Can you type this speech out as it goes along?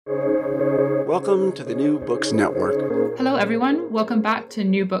Welcome to the New Books Network. Hello, everyone. Welcome back to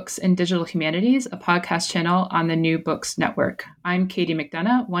New Books in Digital Humanities, a podcast channel on the New Books Network. I'm Katie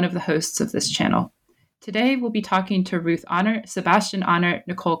McDonough, one of the hosts of this channel. Today, we'll be talking to Ruth Honert, Sebastian Honert,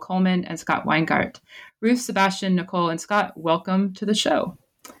 Nicole Coleman, and Scott Weingart. Ruth, Sebastian, Nicole, and Scott, welcome to the show.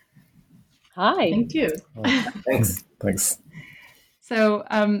 Hi. Thank you. Thanks. So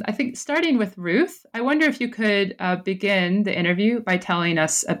I think starting with Ruth, I wonder if you could begin the interview by telling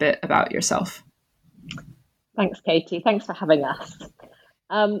us a bit about yourself. Thanks, Katie. Thanks for having us.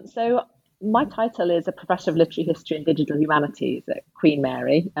 So my title is a Professor of Literary History and Digital Humanities at Queen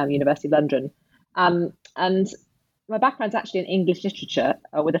Mary, University of London. And my background is actually in English literature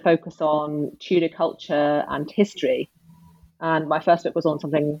with a focus on Tudor culture and history. And my first book was on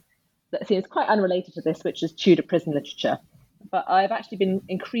something that seems quite unrelated to this, which is Tudor prison literature. But I've actually been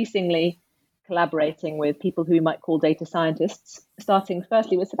increasingly collaborating with people who we might call data scientists, starting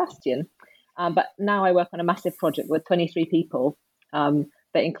firstly with Sebastian. But now I work on a massive project with 23 people that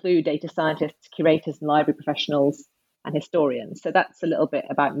include data scientists, curators, and library professionals, and historians. So that's a little bit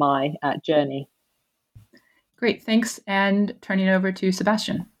about my journey. Great, thanks. And turning it over to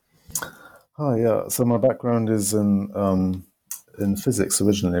Sebastian. Hi, yeah. So my background is in physics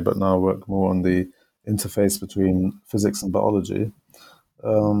originally, but now I work more on the interface between physics and biology.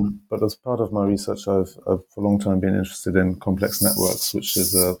 But as part of my research, I've for a long time been interested in complex networks, which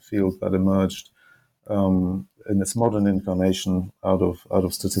is a field that emerged in its modern incarnation out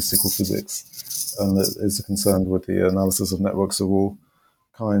of statistical physics, and it is concerned with the analysis of networks of all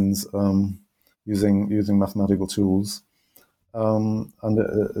kinds using mathematical tools. And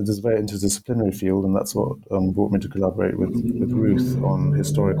it is a very interdisciplinary field, and that's what brought me to collaborate with Ruth on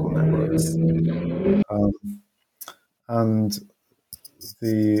historical networks.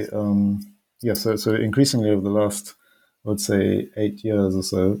 So increasingly over the last, I would say, 8 years or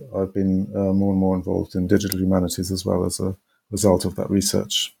so, I've been more and more involved in digital humanities as well as a result of that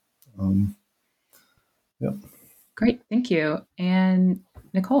research. Great, thank you. And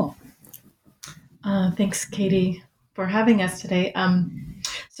Nicole. Thanks, Katie, for having us today.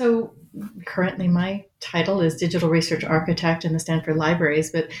 So currently my title is Digital Research Architect in the Stanford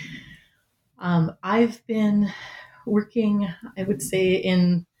Libraries, but I've been working, I would say,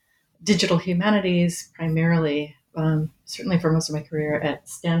 in digital humanities primarily, certainly for most of my career at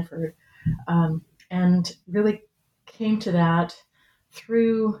Stanford, and really came to that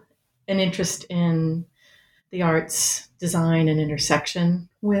through an interest in the arts, design, and intersection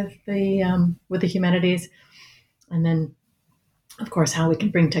with the humanities, and then, of course, how we can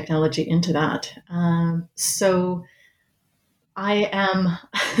bring technology into that. So I am,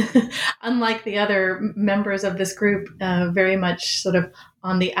 unlike the other members of this group, very much sort of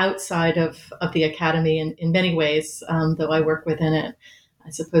on the outside of the academy in many ways, though I work within it. I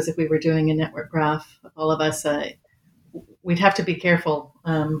suppose if we were doing a network graph, all of us, we'd have to be careful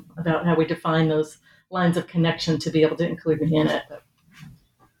about how we define those lines of connection to be able to include me in it. But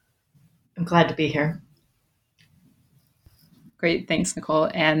I'm glad to be here. Great, thanks, Nicole.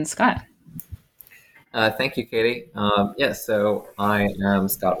 And Scott. Thank you, Katie. So I am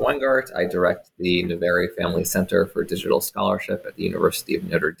Scott Weingart. I direct the Neveri Family Center for Digital Scholarship at the University of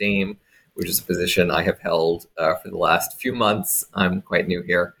Notre Dame, which is a position I have held for the last few months. I'm quite new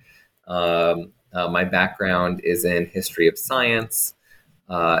here. My background is in history of science,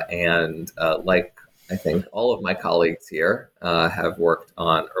 and like I think all of my colleagues here have worked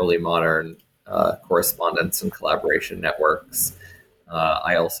on early modern correspondence and collaboration networks.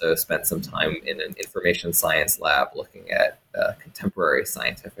 I also spent some time in an information science lab looking at contemporary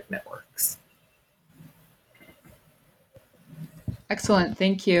scientific networks. Excellent,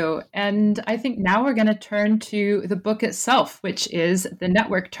 thank you. And I think now we're going to turn to the book itself, which is The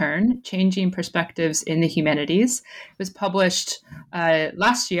Network Turn, Changing Perspectives in the Humanities. It was published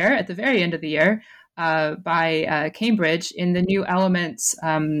last year, at the very end of the year, by Cambridge in the New Elements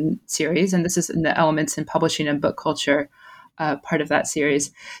series. And this is in the Elements in Publishing and Book Culture part of that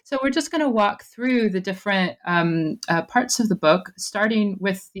series. So we're just going to walk through the different parts of the book, starting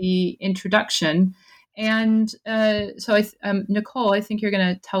with the introduction. And Nicole, I think you're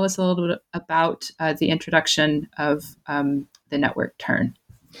going to tell us a little bit about the introduction of The Network Turn.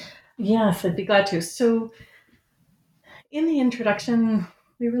 Yes, I'd be glad to. So in the introduction,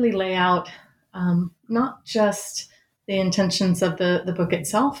 we really lay out not just the intentions of the book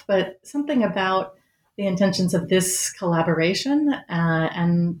itself, but something about the intentions of this collaboration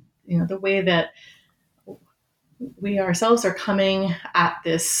and the way that we ourselves are coming at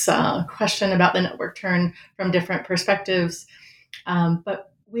this question about the network turn from different perspectives.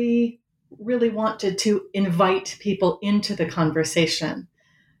 But we really wanted to invite people into the conversation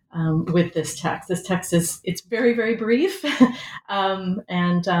with this text. This text it's very, very brief,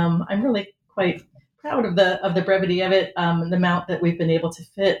 and I'm really quite proud of the brevity of it, the amount that we've been able to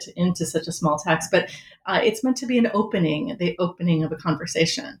fit into such a small text. But it's meant to be the opening of a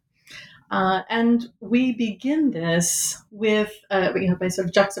conversation. And we begin this with, by sort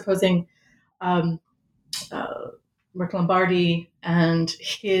of juxtaposing Rick Lombardi and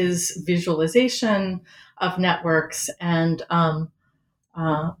his visualization of networks, and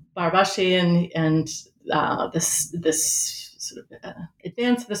Barabási and this sort of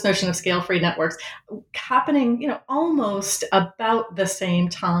advance of this notion of scale-free networks happening, almost about the same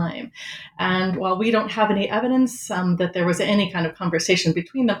time. And while we don't have any evidence that there was any kind of conversation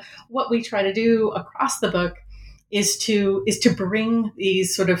between them, what we try to do across the book is to bring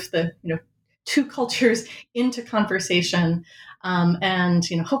these sort of the two cultures into conversation, and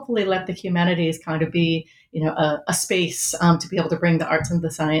hopefully let the humanities kind of be a space to be able to bring the arts and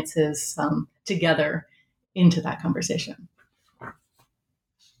the sciences together into that conversation.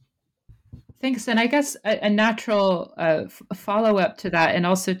 Thanks. And I guess a natural follow-up to that, and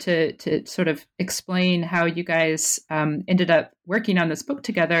also to sort of explain how you guys ended up working on this book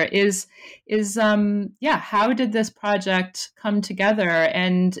together is how did this project come together?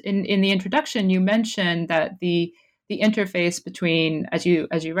 And in the introduction, you mentioned that the interface between, as you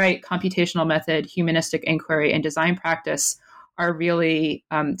write, computational method, humanistic inquiry, and design practice are really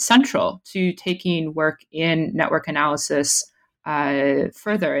central to taking work in network analysis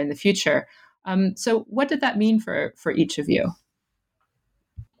further in the future. So what did that mean for each of you?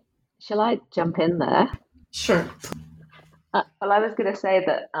 Shall I jump in there? Sure. Well, I was going to say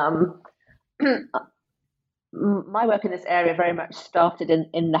that my work in this area very much started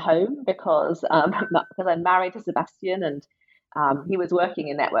in the home because I'm married to Sebastian, and he was working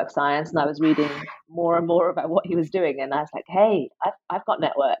in network science, and I was reading more and more about what he was doing, and I was like, hey, I've got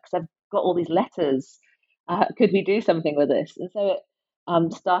networks, I've got all these letters, could we do something with this? And so it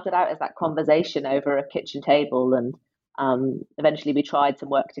started out as that conversation over a kitchen table, and eventually we tried some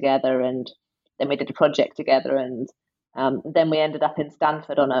work together, and then we did a project together, and then we ended up in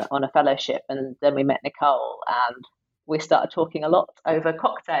Stanford on a fellowship, and then we met Nicole, and we started talking a lot over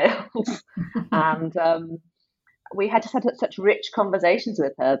cocktails, and we had just had such rich conversations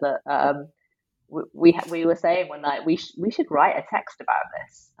with her that we were saying one night we should write a text about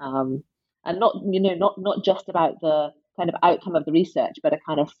this, and not just about the kind of outcome of the research, but a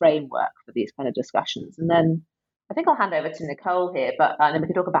kind of framework for these kind of discussions. And then I think I'll hand over to Nicole here, but then we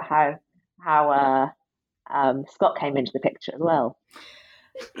can talk about how Scott came into the picture as well.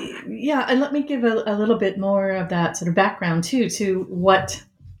 Yeah, and let me give a little bit more of that sort of background too, to what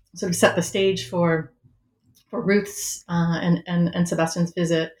sort of set the stage for Ruth's and Sebastian's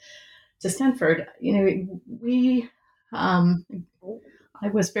visit to Stanford. I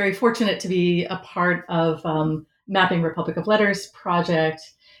was very fortunate to be a part of Mapping Republic of Letters project,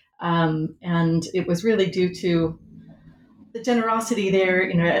 and it was really due to the generosity there,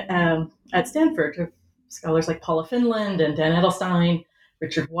 at Stanford of scholars like Paula Finland and Dan Edelstein,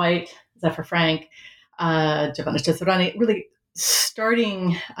 Richard White, Zephyr Frank, Giovanna Cesorani, really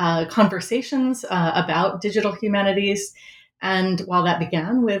starting conversations about digital humanities. And while that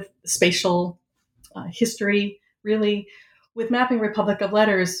began with spatial history, really, with Mapping Republic of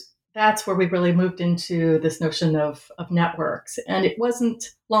Letters, that's where we really moved into this notion of networks. And it wasn't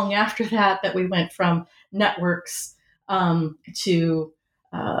long after that we went from networks to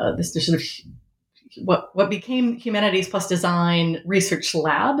this sort of what became Humanities Plus Design Research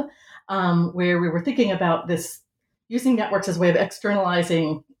Lab, where we were thinking about this, using networks as a way of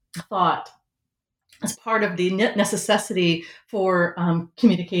externalizing thought as part of the necessity for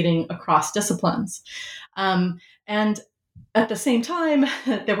communicating across disciplines. And at the same time,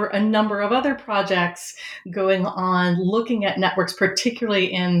 there were a number of other projects going on looking at networks,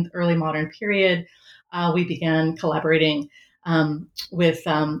 particularly in the early modern period. We began collaborating with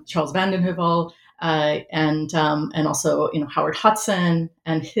Charles Vanden Heuvel and also Howard Hudson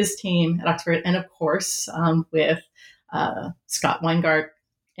and his team at Oxford, and of course with Scott Weingart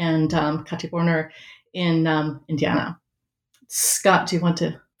and Katja Borner in Indiana. Scott, do you want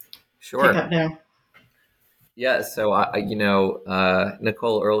to Sure. pick up there? Yeah, so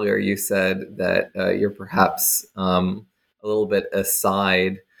Nicole, earlier you said that you're perhaps a little bit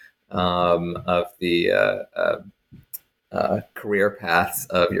aside of the career paths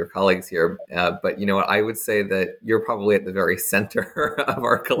of your colleagues here, but you know what? I would say that you're probably at the very center of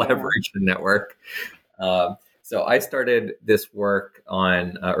our collaboration network. So I started this work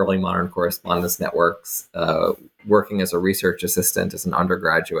on early modern correspondence networks, working as a research assistant as an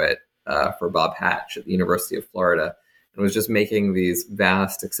undergraduate for Bob Hatch at the University of Florida and was just making these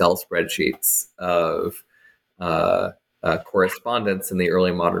vast Excel spreadsheets of correspondence in the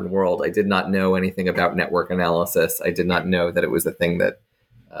early modern world. I did not know anything about network analysis. I did not know that it was a thing that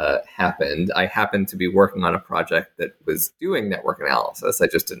happened. I happened to be working on a project that was doing network analysis. I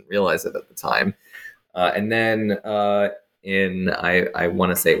just didn't realize it at the time. And then I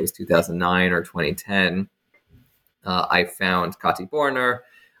want to say it was 2009 or 2010, I found Kati Borner,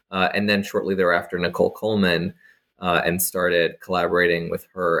 and then shortly thereafter, Nicole Coleman, and started collaborating with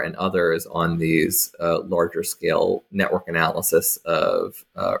her and others on these larger scale network analysis of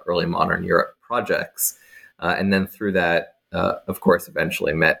early modern Europe projects. And then through that, of course,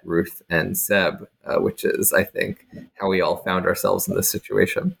 eventually met Ruth and Seb, which is, I think, how we all found ourselves in this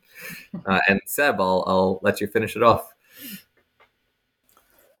situation. And Seb, I'll let you finish it off.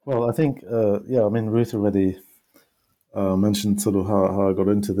 Well, I think, Ruth already mentioned sort of how I got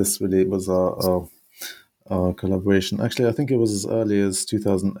into this. Really, it was our collaboration. Actually, I think it was as early as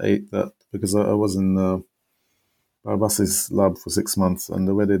 2008 that, because I was in Barabasi's lab for 6 months, and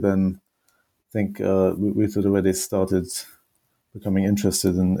already then, I think Ruth had already started becoming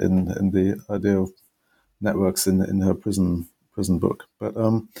interested in the idea of networks in her prison book. But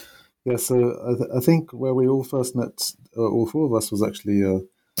so I think where we all first met, all four of us, was actually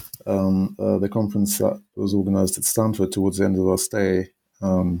the conference that was organized at Stanford towards the end of our stay.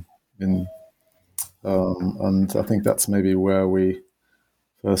 And I think that's maybe where we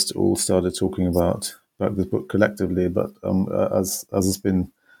first all started talking about this book collectively. But as has been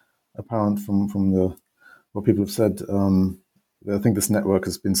apparent from what people have said, I think this network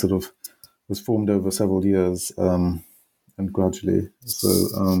has been was formed over several years and gradually.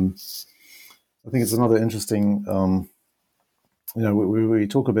 So I think it's another interesting. We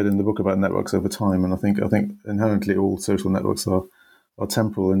talk a bit in the book about networks over time, and I think inherently all social networks are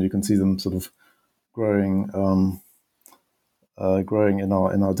temporal, and you can see them sort of growing in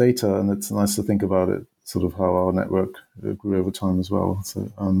our data, and it's nice to think about it, sort of how our network grew over time as well.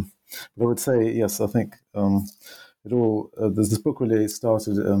 So, but I would say yes. I think this book really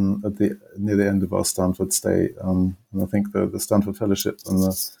started near the end of our Stanford stay, and I think the Stanford Fellowship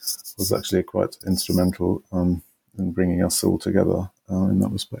was actually quite instrumental in bringing us all together in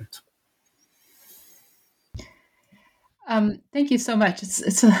that respect. Thank you so much.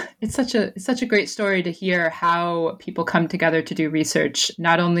 It's such a great story to hear how people come together to do research,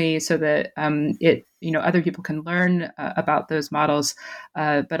 not only so that other people can learn about those models,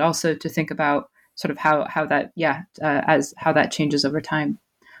 but also to think about sort of how that changes over time.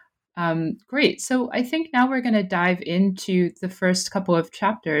 Great. So I think now we're going to dive into the first couple of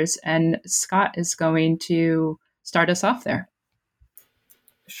chapters, and Scott is going to start us off there.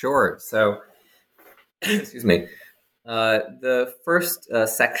 Sure. So, excuse me. The first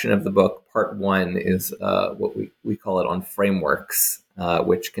section of the book, part 1, is what we call it on frameworks,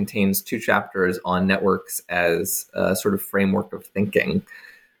 which contains 2 chapters on networks as a sort of framework of thinking.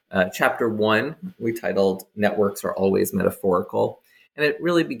 Chapter 1, we titled Networks Are Always Metaphorical, and it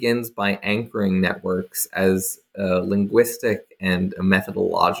really begins by anchoring networks as a linguistic and a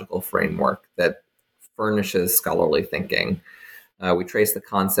methodological framework that furnishes scholarly thinking. We trace the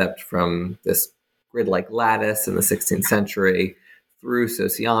concept from this grid-like lattice in the 16th century through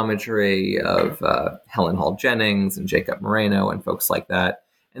sociometry of Helen Hall Jennings and Jacob Moreno and folks like that,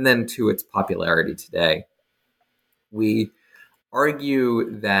 and then to its popularity today. We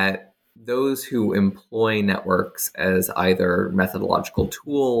argue that those who employ networks as either methodological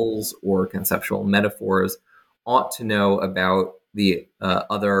tools or conceptual metaphors ought to know about the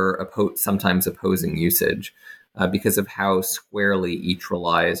other sometimes opposing usage because of how squarely each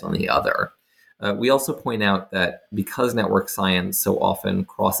relies on the other. We also point out that because network science so often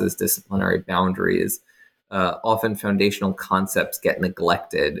crosses disciplinary boundaries, often foundational concepts get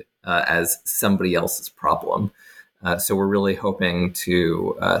neglected as somebody else's problem. So we're really hoping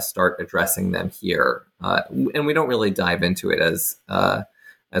to start addressing them here. And we don't really dive into it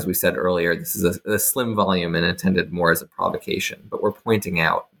as we said earlier, this is a slim volume and intended more as a provocation. But we're pointing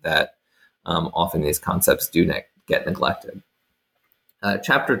out that often these concepts do get neglected.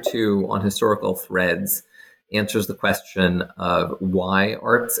 Chapter 2 on historical threads answers the question of why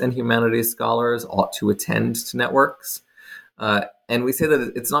arts and humanities scholars ought to attend to networks. And we say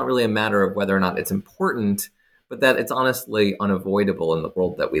that it's not really a matter of whether or not it's important, but that it's honestly unavoidable in the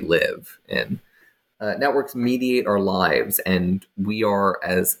world that we live in. Networks mediate our lives, and we are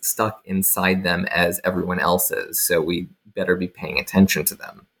as stuck inside them as everyone else is, so we better be paying attention to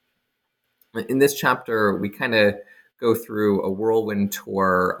them. In this chapter, we kind of go through a whirlwind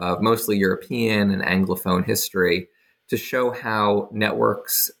tour of mostly European and Anglophone history to show how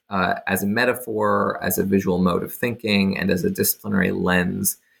networks, as a metaphor, as a visual mode of thinking, and as a disciplinary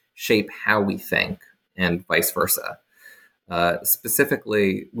lens, shape how we think, and vice versa.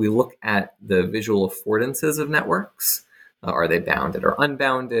 Specifically, we look at the visual affordances of networks. Are they bounded or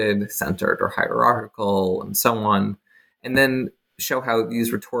unbounded, centered or hierarchical, and so on? And then show how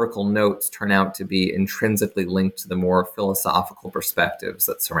these rhetorical notes turn out to be intrinsically linked to the more philosophical perspectives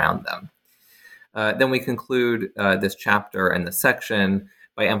that surround them. Then we conclude this chapter and this section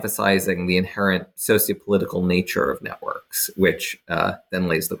by emphasizing the inherent sociopolitical nature of networks, which then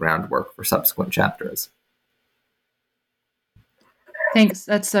lays the groundwork for subsequent chapters. Thanks.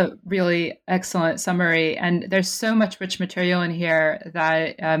 That's a really excellent summary. And there's so much rich material in here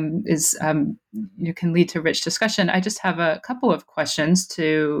that can lead to rich discussion. I just have a couple of questions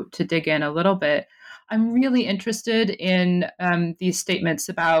to dig in a little bit. I'm really interested in these statements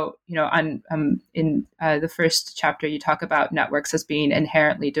about, in the first chapter, you talk about networks as being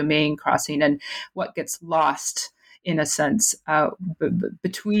inherently domain crossing and what gets lost in a sense,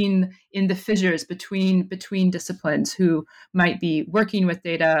 in the fissures between disciplines who might be working with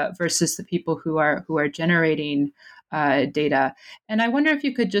data versus the people who are generating data. And I wonder if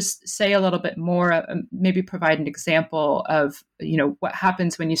you could just say a little bit more, maybe provide an example of what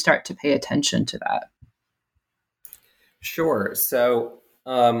happens when you start to pay attention to that. Sure. So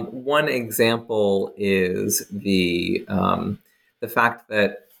one example is the fact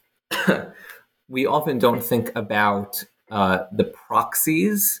that we often don't think about the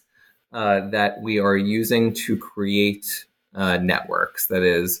proxies that we are using to create networks. That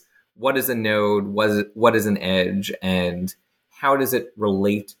is, what is a node, what is an edge, and how does it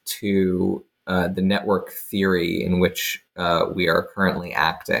relate to the network theory in which we are currently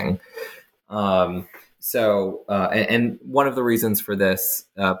acting. And one of the reasons for this,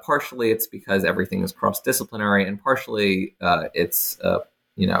 partially it's because everything is cross-disciplinary, and partially it's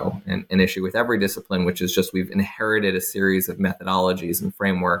an issue with every discipline, which is just we've inherited a series of methodologies and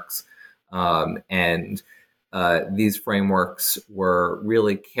frameworks. And these frameworks were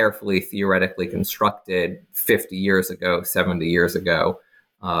really carefully theoretically constructed 50 years ago, 70 years ago.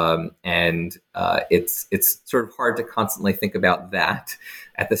 And it's sort of hard to constantly think about that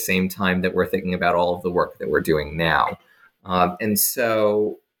at the same time that we're thinking about all of the work that we're doing now. And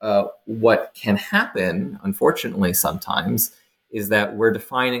so what can happen, unfortunately, sometimes is that we're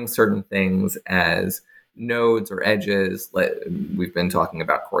defining certain things as nodes or edges. We've been talking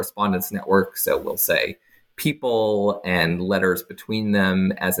about correspondence networks, so we'll say people and letters between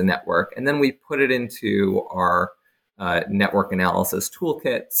them as a network. And then we put it into our network analysis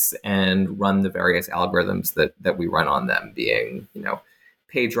toolkits and run the various algorithms that we run on them, being,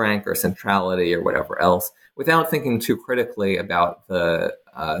 PageRank or centrality or whatever else, without thinking too critically about the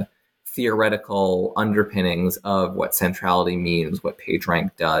theoretical underpinnings of what centrality means, what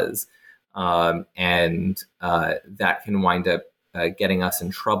PageRank does. And that can wind up getting us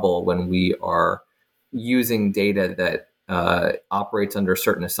in trouble when we are using data that operates under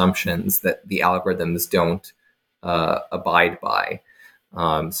certain assumptions that the algorithms don't abide by.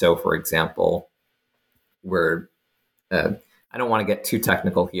 So, for example, I don't want to get too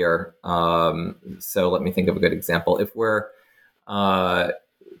technical here. So let me think of a good example. If we're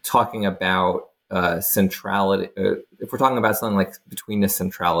talking about centrality, if we're talking about something like betweenness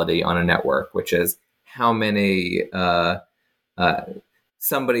centrality on a network, which is how many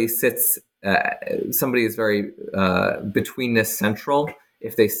somebody is very betweenness central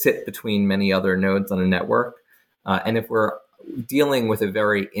if they sit between many other nodes on a network. And if we're dealing with a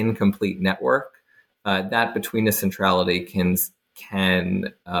very incomplete network, that betweenness centrality can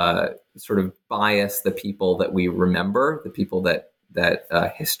sort of bias the people that we remember, the people that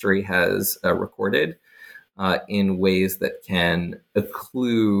history has recorded in ways that can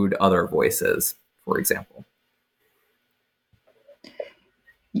occlude other voices, for example.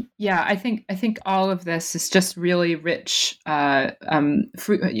 Yeah, I think all of this is just really rich, fodder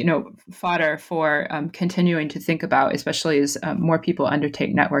for continuing to think about, especially as more people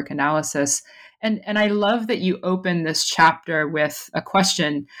undertake network analysis. And I love that you open this chapter with a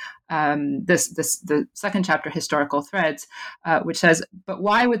question. The second chapter, Historical Threads, which says, "But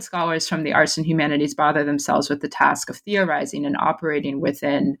why would scholars from the arts and humanities bother themselves with the task of theorizing and operating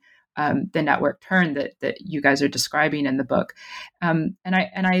within the network turn that you guys are describing in the book?" And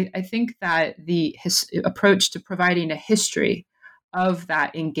I think that the approach to providing a history of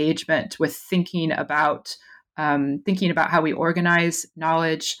that engagement with thinking about thinking about how we organize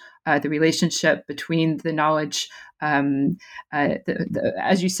knowledge, the relationship between the knowledge,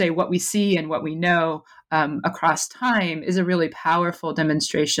 as you say, what we see and what we know across time is a really powerful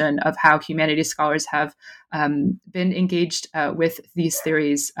demonstration of how humanities scholars have been engaged with these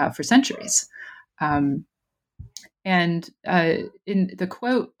theories for centuries. And in the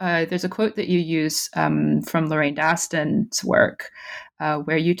quote, there's a quote that you use from Lorraine Daston's work,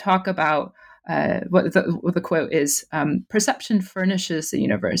 where you talk about what the quote is: perception furnishes the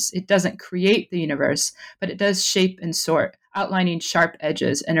universe. It doesn't create the universe, but it does shape and sort, outlining sharp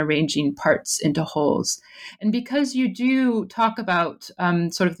edges and arranging parts into wholes. And because you do talk about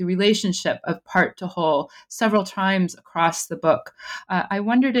sort of the relationship of part to whole several times across the book, I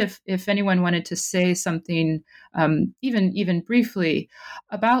wondered if anyone wanted to say something, even briefly,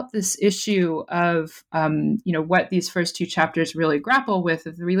 about this issue of what these first two chapters really grapple with,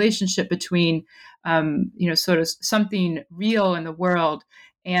 of the relationship between sort of something real in the world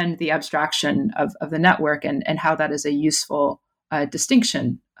and the abstraction of the network, and how that is a useful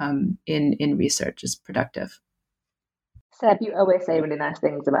distinction in research, is productive. Seb, you always say really nice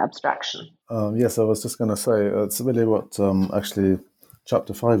things about abstraction. Yes, I was just going to say, it's really what actually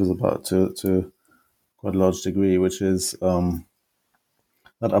Chapter 5 is about to quite a large degree, which is that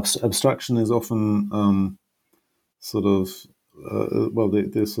abstraction is often the sort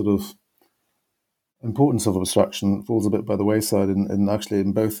of importance of abstraction falls a bit by the wayside in actually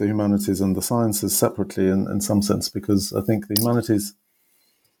in both the humanities and the sciences separately in some sense, because I think the humanities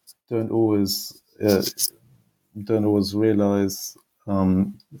don't always realize,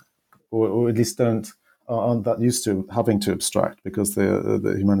 or at least aren't that used to having to abstract, because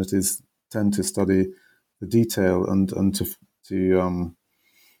the humanities tend to study the detail and to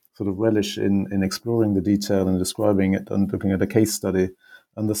sort of relish in exploring the detail and describing it and looking at a case study.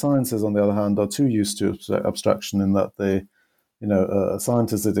 And the sciences, on the other hand, are too used to abstraction in that they, a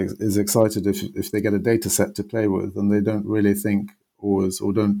scientist is excited if they get a data set to play with, and they don't really think or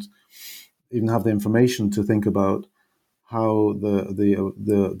don't even have the information to think about how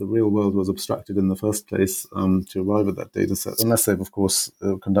the real world was abstracted in the first place to arrive at that data set, unless they've, of course,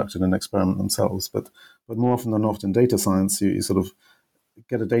 conducted an experiment themselves. But more often than not in data science, you sort of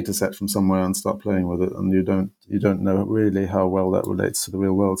get a data set from somewhere and start playing with it, and you don't know really how well that relates to the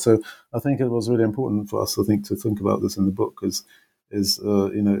real world. So I think it was really important for us, I think, to think about this in the book, is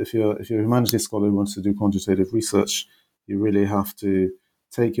if you're a humanities scholar who wants to do quantitative research, you really have to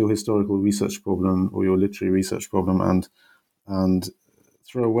take your historical research problem or your literary research problem and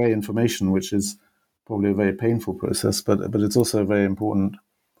throw away information, which is probably a very painful process, but it's also a very important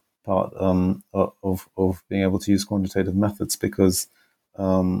part of being able to use quantitative methods, because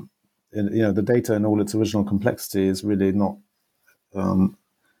the data in all its original complexity is really not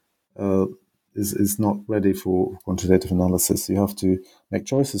is not ready for quantitative analysis. You have to make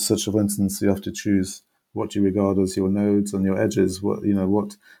choices, such as, for instance, you have to choose what you regard as your nodes and your edges.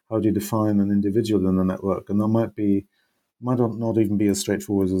 How do you define an individual in a network? And that might not even be as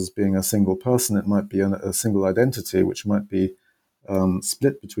straightforward as being a single person. It might be a single identity, which might be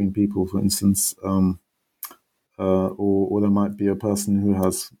split between people, for instance. Or there might be a person who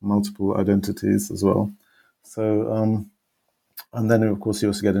has multiple identities as well. So, and then of course you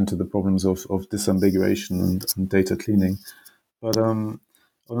also get into the problems of disambiguation and data cleaning. But on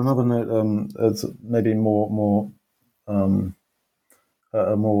another note, it's maybe a more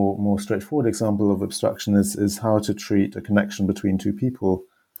straightforward example of abstraction is how to treat a connection between two people.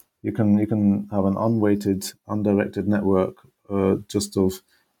 You can have an unweighted, undirected network, just of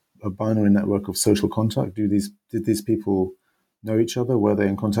a binary network of social contact. Did these people know each other? Were they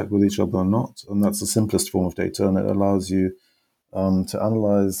in contact with each other or not? And that's the simplest form of data, and it allows you to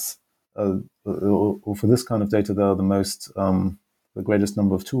analyze. Or for this kind of data, there are the greatest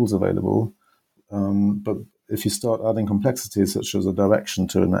number of tools available. But if you start adding complexities, such as a direction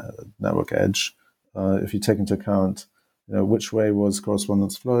to a network edge, if you take into account, which way was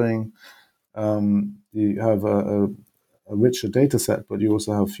correspondence flowing, you have a richer data set, but you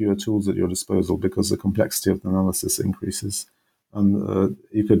also have fewer tools at your disposal because the complexity of the analysis increases. And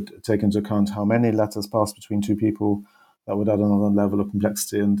you could take into account how many letters pass between two people. That would add another level of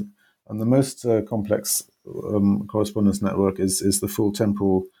complexity. And the most complex correspondence network is the full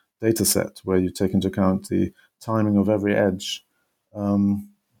temporal data set, where you take into account the timing of every edge. And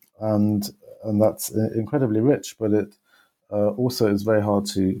that's incredibly rich, but it also is very hard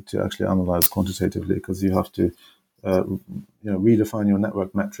to actually analyze quantitatively, because you have to redefine your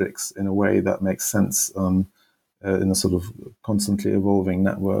network metrics in a way that makes sense in a sort of constantly evolving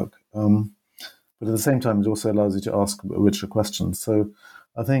network. But at the same time, it also allows you to ask richer questions. So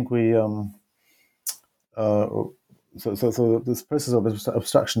I think we So this process of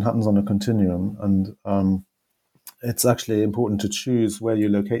abstraction happens on a continuum, and it's actually important to choose where you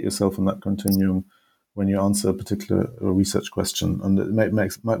locate yourself in that continuum when you answer a particular research question. And it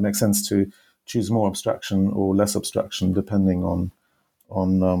might make sense to choose more abstraction or less abstraction depending on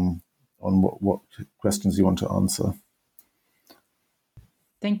what questions you want to answer.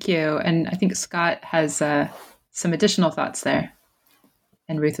 Thank you. And I think Scott has some additional thoughts there,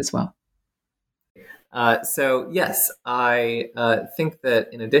 and Ruth as well. So yes, I think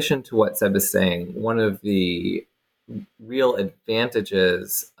that in addition to what Seb is saying, one of the real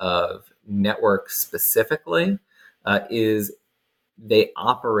advantages of networks specifically is they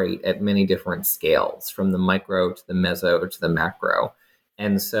operate at many different scales, from the micro to the meso to the macro.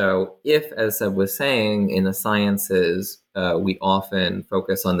 And so if, as Seb was saying, in the sciences, we often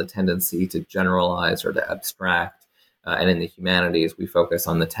focus on the tendency to generalize or to abstract, and in the humanities, we focus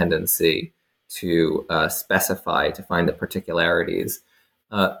on the tendency to specify, to find the particularities.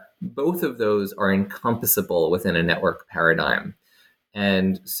 Both of those are encompassable within a network paradigm.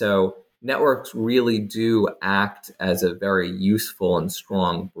 And so networks really do act as a very useful and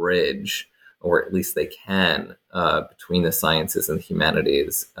strong bridge, or at least they can, between the sciences and the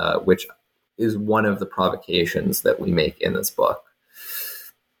humanities, which is one of the provocations that we make in this book.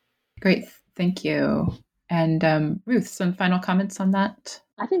 Great. Thank you. And Ruth, some final comments on that?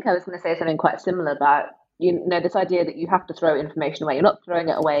 I think I was going to say something quite similar about, this idea that you have to throw information away. You're not throwing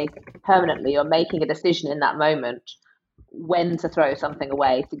it away permanently. You're making a decision in that moment when to throw something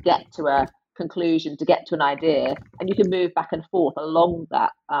away to get to a conclusion, to get to an idea. And you can move back and forth along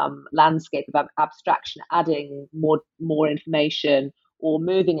that landscape of abstraction, adding more information or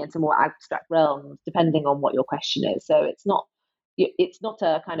moving into more abstract realms, depending on what your question is. So it's not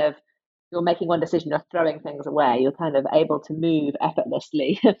a kind of, you're making one decision, you're throwing things away. You're kind of able to move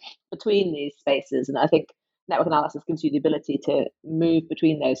effortlessly between these spaces. And I think network analysis gives you the ability to move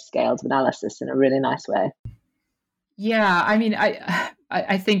between those scales of analysis in a really nice way. Yeah, I mean,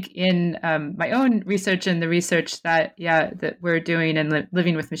 I think in my own research and the research that we're doing and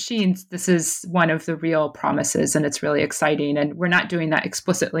living with machines, this is one of the real promises, and it's really exciting. And we're not doing that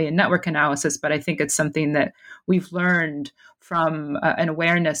explicitly in network analysis, but I think it's something that we've learned from an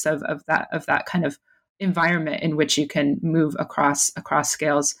awareness of that kind of environment in which you can move across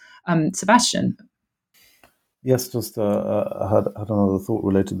scales. Sebastian. Yes, just I had another thought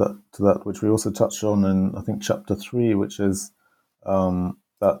related to that, which we also touched on in, I think, chapter 3, which is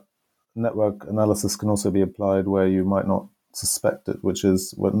that network analysis can also be applied where you might not suspect it, which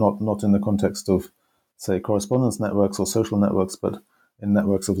is not in the context of, say, correspondence networks or social networks, but in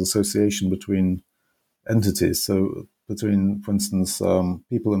networks of association between entities. So between, for instance,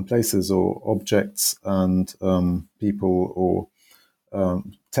 people and places, or objects and people, or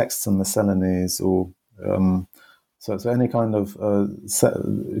texts and miscellanies, or so any kind of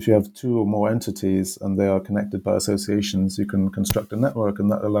if you have two or more entities and they are connected by associations, you can construct a network,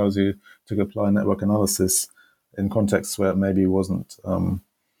 and that allows you to apply network analysis in contexts where it maybe wasn't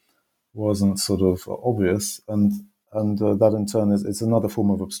sort of obvious, and that in turn it's another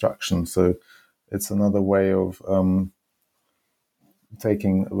form of abstraction. So it's another way of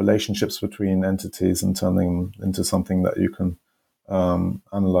taking relationships between entities and turning them into something that you can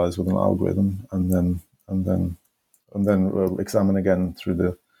analyze with an algorithm, and then examine again through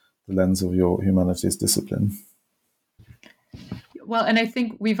the lens of your humanities discipline. Well, and I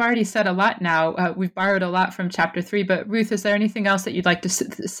think we've already said a lot now. We've borrowed a lot from chapter 3, but Ruth, is there anything else that you'd like to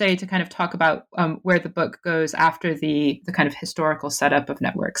say to kind of talk about where the book goes after the kind of historical setup of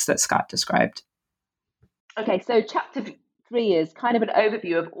networks that Scott described? Okay, so chapter 3 is kind of an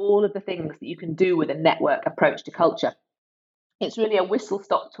overview of all of the things that you can do with a network approach to culture. It's really a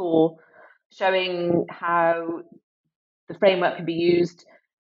whistle-stop tour showing how the framework can be used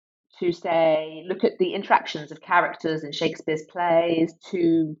to, say, look at the interactions of characters in Shakespeare's plays,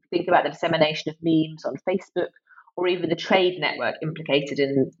 to think about the dissemination of memes on Facebook, or even the trade network implicated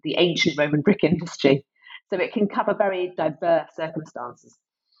in the ancient Roman brick industry. So it can cover very diverse circumstances.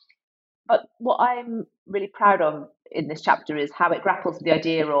 But what I'm really proud of in this chapter is how it grapples with the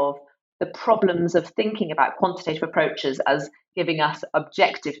idea of the problems of thinking about quantitative approaches as giving us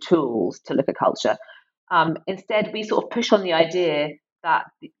objective tools to look at culture. Instead, we sort of push on the idea that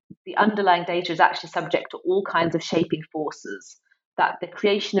the underlying data is actually subject to all kinds of shaping forces, that the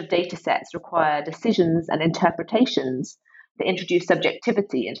creation of data sets require decisions and interpretations that introduce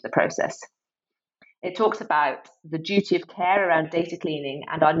subjectivity into the process. It talks about the duty of care around data cleaning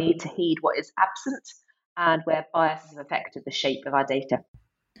and our need to heed what is absent and where biases have affected the shape of our data.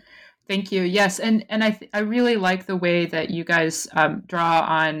 Thank you. Yes, and I really like the way that you guys draw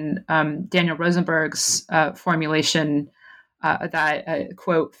on Daniel Rosenberg's formulation that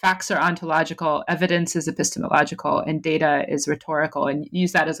quote, facts are ontological, evidence is epistemological, and data is rhetorical, and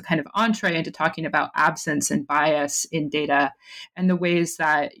use that as a kind of entree into talking about absence and bias in data, and the ways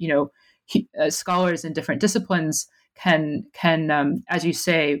that scholars in different disciplines can as you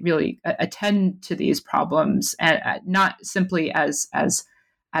say, really attend to these problems, and not simply as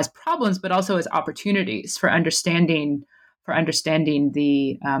problems, but also as opportunities for understanding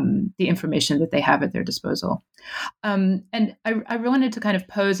the information that they have at their disposal. And I wanted to kind of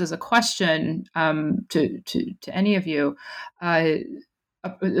pose as a question to any of you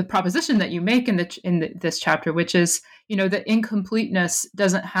the proposition that you make in this chapter, which is, that incompleteness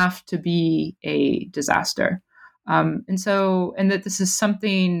doesn't have to be a disaster, and that this is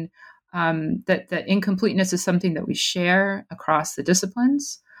something that incompleteness is something that we share across the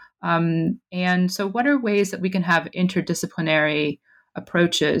disciplines. And so, what are ways that we can have interdisciplinary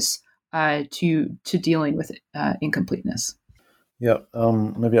approaches to dealing with incompleteness? Yeah,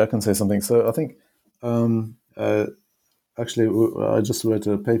 maybe I can say something. So I think actually I just wrote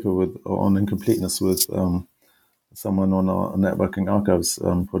a paper on incompleteness with someone on our networking archives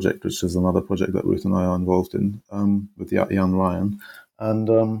project, which is another project that Ruth and I are involved in with Jan Ryan. And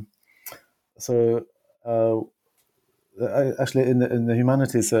actually in the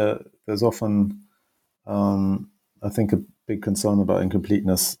humanities, there's often, I think, a big concern about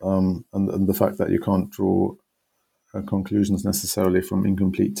incompleteness and the fact that you can't draw conclusions necessarily from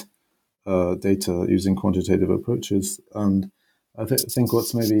incomplete data using quantitative approaches. And I think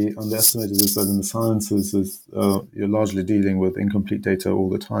what's maybe underestimated is that in the sciences is you're largely dealing with incomplete data all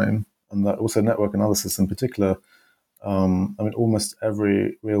the time, and that also network analysis in particular. Almost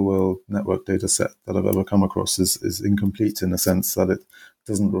every real-world network data set that I've ever come across is incomplete in the sense that it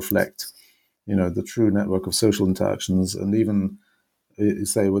doesn't reflect, the true network of social interactions. And even,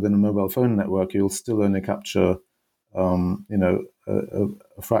 say, within a mobile phone network, you'll still only capture,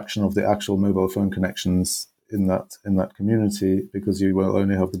 a fraction of the actual mobile phone connections in that community, because you will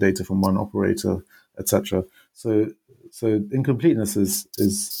only have the data from one operator, etc. So incompleteness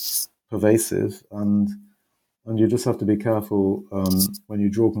is pervasive, and you just have to be careful when you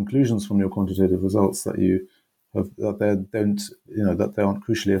draw conclusions from your quantitative results that they aren't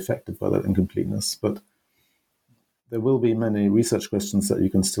crucially affected by that incompleteness. But there will be many research questions that you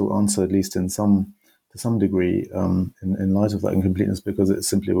can still answer, at least to some degree, in light of that incompleteness, because it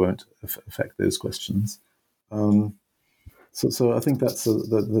simply won't affect those questions. So I think that's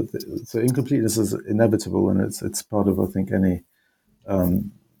so incompleteness is inevitable, and it's part of, I think, any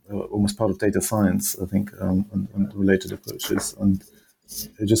almost part of data science, I think, and related approaches. And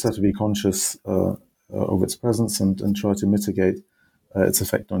you just have to be conscious of its presence and try to mitigate its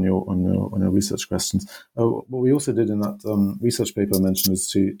effect on your research questions. What we also did in that research paper I mentioned is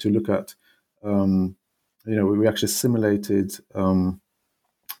to look at, we actually simulated,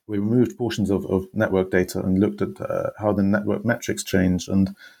 we removed portions of network data and looked at how the network metrics change.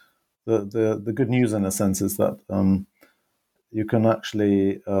 And the good news, in a sense, is that you can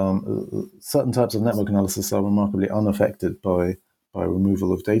actually, certain types of network analysis are remarkably unaffected by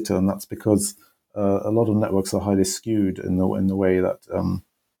removal of data, and that's because a lot of networks are highly skewed in the way that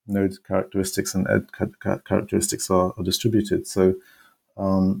node characteristics and edge characteristics are distributed. So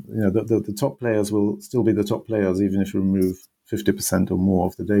the top players will still be the top players even if you remove 50% or more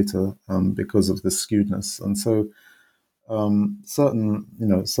of the data because of this skewedness. And so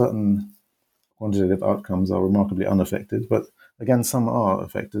certain quantitative outcomes are remarkably unaffected, but again, some are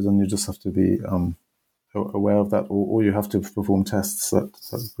affected, and you just have to be aware of that, or you have to perform tests that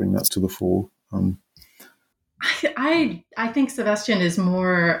bring that to the fore. I think Sebastian is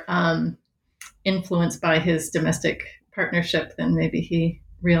more influenced by his domestic partnership than maybe he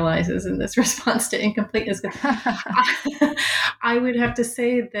realizes in this response to incompleteness. I would have to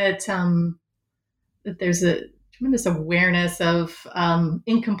say that there's a tremendous awareness of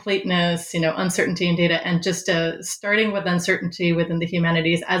incompleteness, uncertainty in data, and just starting with uncertainty within the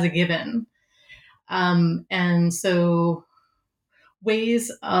humanities as a given. And so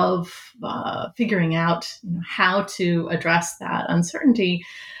ways of figuring out how to address that uncertainty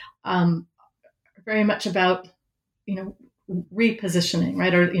are very much about, repositioning,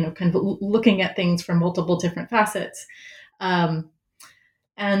 right? Or, kind of looking at things from multiple different facets. And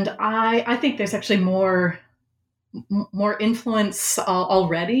I think there's actually more influence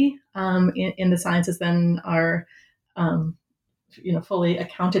already in the sciences than are, fully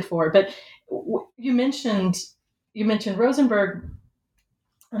accounted for. But you mentioned Rosenberg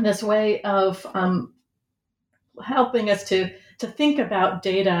and this way of helping us to to think about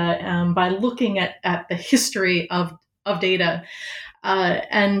data by looking at the history of data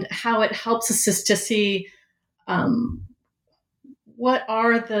and how it helps us to see what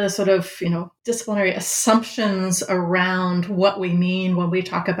are the sort of disciplinary assumptions around what we mean when we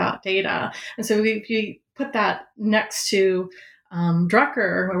talk about data. And so we put that next to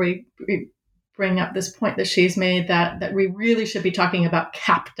Drucker, where we bring up this point that she's made that we really should be talking about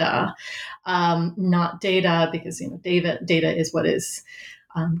CAPTA, not data, because data is what is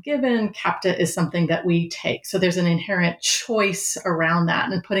given. CAPTA is something that we take. So there's an inherent choice around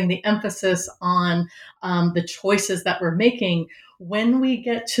that, and putting the emphasis on the choices that we're making when we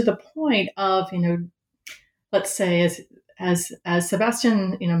get to the point of, let's say, as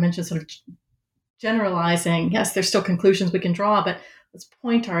Sebastian, mentioned, sort of generalizing. Yes, there's still conclusions we can draw, but let's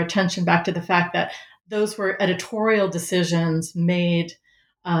point our attention back to the fact that those were editorial decisions made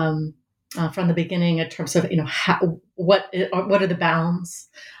from the beginning in terms of what are the bounds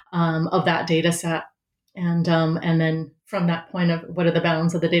of that data set, and then from that point of what are the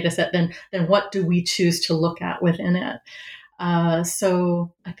bounds of the data set, then what do we choose to look at within it.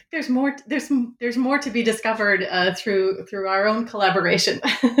 So I think there's more to be discovered through our own collaboration.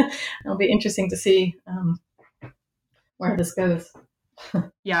 It'll be interesting to see where this goes.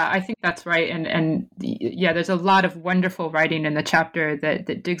 Yeah, I think that's right. And yeah, there's a lot of wonderful writing in the chapter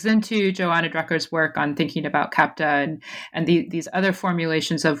that digs into Joanna Drucker's work on thinking about CAPTA and these other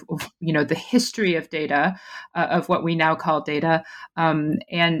formulations of the history of data, of what we now call data, and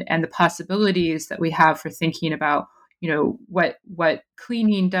the possibilities that we have for thinking about what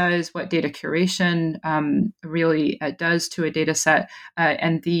cleaning does, what data curation really does to a data set,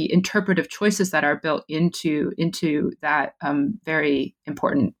 and the interpretive choices that are built into that very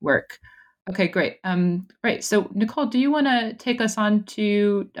important work. Okay, great. Right. So, Nicole, do you want to take us on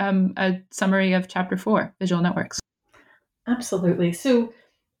to a summary of Chapter 4, Visual Networks? Absolutely. So,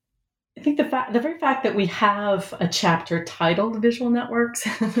 I think the very fact that we have a chapter titled Visual Networks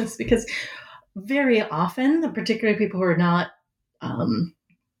is because very often, particularly people who are not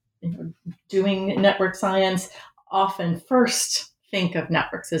doing network science, often first think of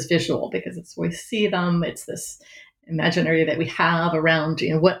networks as visual because it's we see them. It's this imaginary that we have around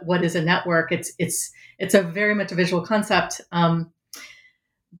what is a network. It's a very much a visual concept.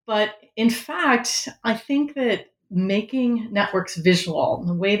 But in fact, I think that making networks visual,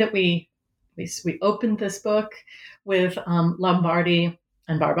 the way that we opened this book with Lombardi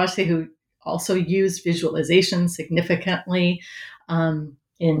and Barabási, who also used visualization significantly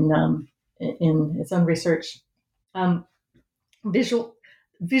in its own research.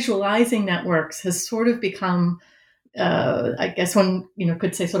 Visualizing networks has sort of become, I guess, one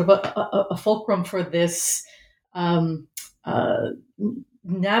could say, sort of a fulcrum for this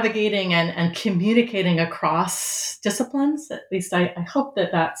navigating and communicating across disciplines. At least I hope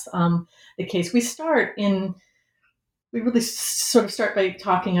that that's the case. We really sort of start by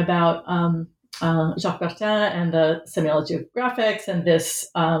talking about Jacques Bertin and the semiology of graphics and this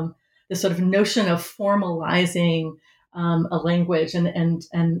sort of notion of formalizing a language, and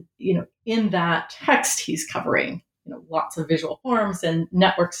in that text he's covering lots of visual forms, and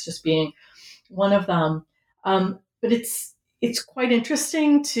networks just being one of them. But it's quite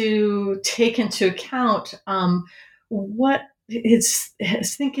interesting to take into account what his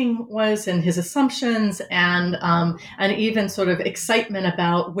thinking was and his assumptions, and even sort of excitement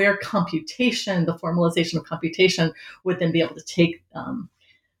about where computation, the formalization of computation, would then be able to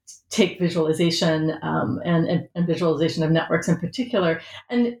take visualization and visualization of networks in particular.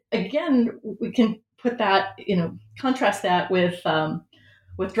 And again, we can put that, contrast that with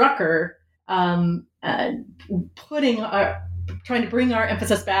Drucker, trying to bring our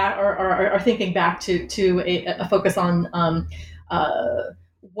emphasis back, or our thinking back to a focus on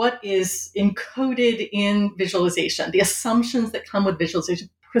what is encoded in visualization, the assumptions that come with visualization,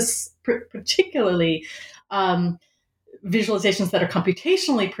 particularly visualizations that are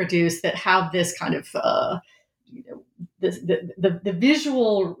computationally produced that have this kind of the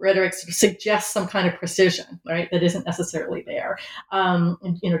visual rhetoric sort of suggests some kind of precision, right? That isn't necessarily there.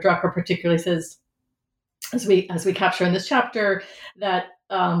 Drucker particularly says, as we capture in this chapter, that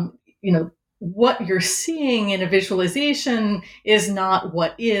what you're seeing in a visualization is not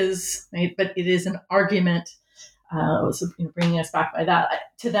what is, right? But it is an argument. So bringing us back by that.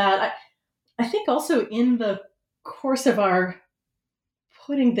 I think also in the course of our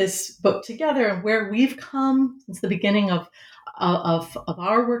putting this book together and where we've come since the beginning of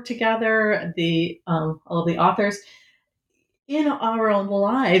our work together, all of the authors, in our own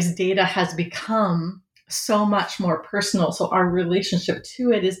lives, data has become so much more personal. So our relationship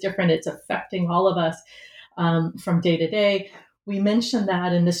to it is different. It's affecting all of us from day to day. we mentioned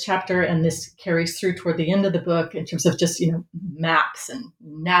that in this chapter, and this carries through toward the end of the book in terms of just, maps and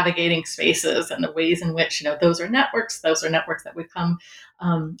navigating spaces and the ways in which, those are networks that we come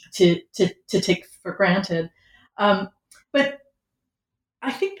to take for granted. But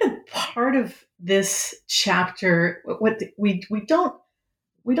I think that part of this chapter, what we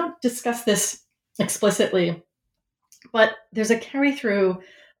don't discuss this explicitly, but there's a carry through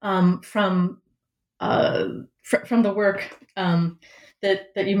from the work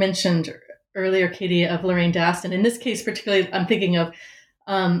that you mentioned earlier, Katie, of Lorraine Daston. In this case, particularly, I'm thinking of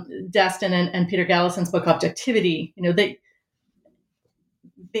Daston and Peter Gallison's book Objectivity.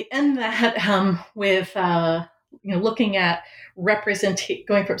 They end that with looking at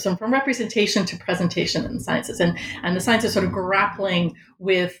going from representation to presentation in the sciences, and the sciences sort of grappling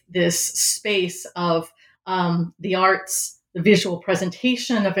with this space of the arts, the visual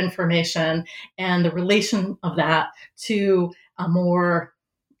presentation of information, and the relation of that to a more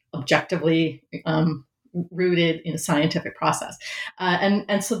objectively rooted in a scientific process.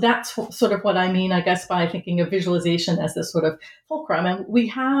 And so that's sort of what I mean, I guess, by thinking of visualization as this sort of fulcrum. And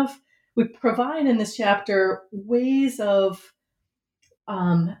we provide in this chapter ways of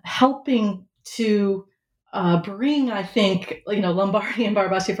helping to bring, I think, Lombardi and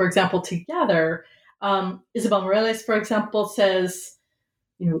Barabasi, for example, together. Isabel Morales, for example, says,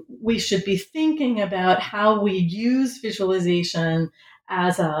 we should be thinking about how we use visualization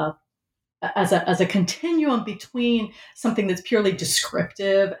as a continuum between something that's purely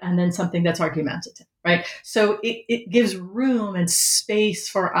descriptive and then something that's argumentative, right? So it gives room and space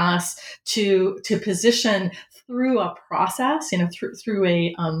for us to position through a process, through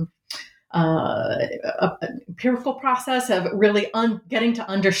a empirical process of really getting to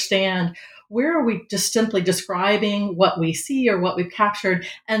understand where are we just simply describing what we see or what we've captured,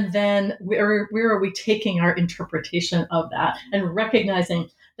 and then where are we taking our interpretation of that and recognizing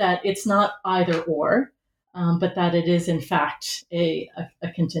that it's not either or, but that it is in fact a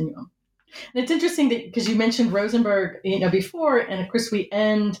continuum. And it's interesting that, because you mentioned Rosenberg, before, and of course we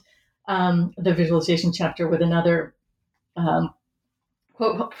end the visualization chapter with another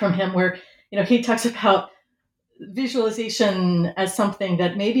quote from him where, he talks about visualization as something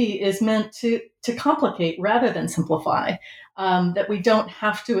that maybe is meant to complicate rather than simplify, that we don't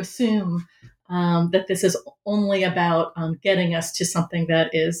have to assume that this is only about getting us to something that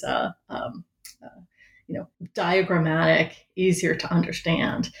is diagrammatic, easier to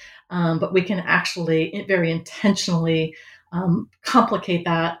understand, but we can actually very intentionally complicate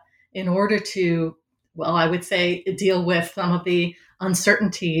that in order to, well, I would say, deal with some of the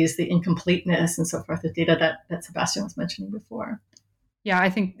uncertainties, the incompleteness, and so forth, the data that Sebastian was mentioning before. Yeah,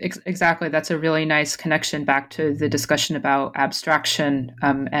 I think exactly. That's a really nice connection back to the discussion about abstraction,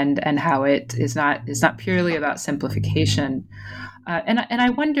 and how it is not purely about simplification. And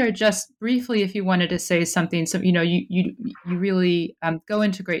I wonder, just briefly, if you wanted to say something. So you really go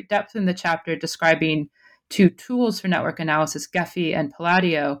into great depth in the chapter describing two tools for network analysis, Gephi and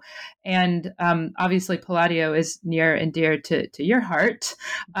Palladio. And obviously Palladio is near and dear to your heart.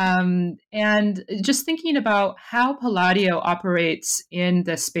 And just thinking about how Palladio operates in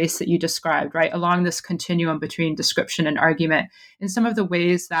the space that you described, right, along this continuum between description and argument, in some of the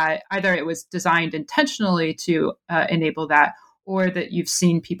ways that either it was designed intentionally to enable that, or that you've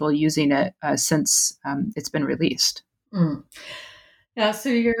seen people using it since it's been released. Mm. Yeah, so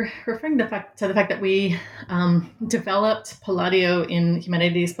you're referring to the fact that we developed Palladio in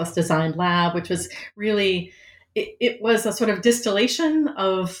Humanities Plus Design Lab, which was really, it was a sort of distillation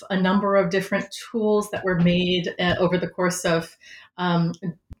of a number of different tools that were made over the course of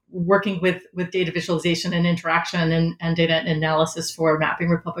working with data visualization and interaction and data analysis for Mapping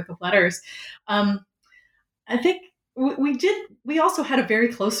Republic of Letters. I think we also had a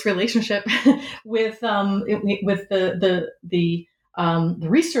very close relationship with the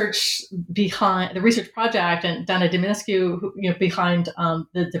research behind the research project, and Dana Diminescu, behind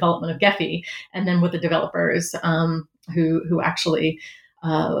the development of Gephi, and then with the developers who actually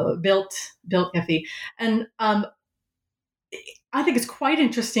built Gephi. And I think it's quite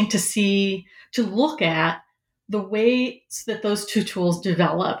interesting to look at the ways that those two tools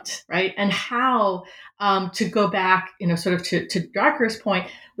developed, right? And how, to go back, sort of to Drucker's point,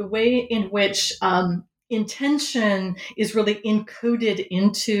 the way in which intention is really encoded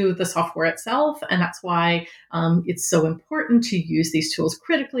into the software itself. And that's why it's so important to use these tools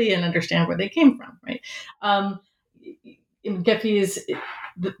critically and understand where they came from, right? Gephi is,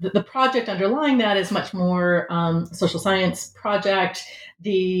 the project underlying that is much more social science project.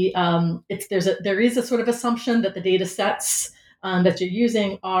 There is a sort of assumption that the data sets that you're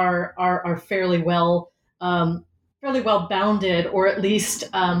using are fairly well fairly well bounded, or at least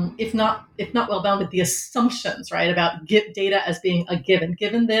if not well bounded, the assumptions, right, about data as being a given.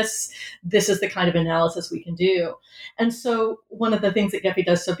 Given this is the kind of analysis we can do. And so one of the things that Gephi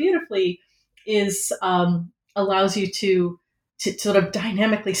does so beautifully is allows you to sort of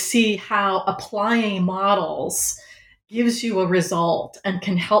dynamically see how applying models gives you a result and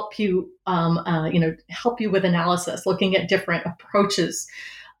can help you help you with analysis, looking at different approaches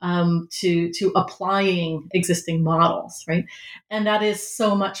to applying existing models, right? And that is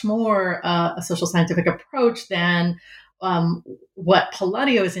so much more a social scientific approach than what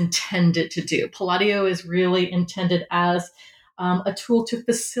Palladio is intended to do. Palladio is really intended as a tool to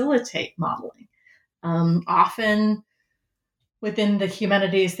facilitate modeling. Often within the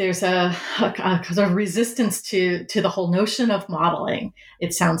humanities, there's a sort of resistance to the whole notion of modeling.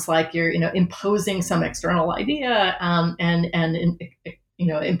 It sounds like you're imposing some external idea and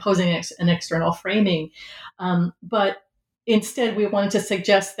imposing an external framing. But instead, we wanted to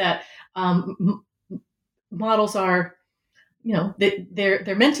suggest that models are,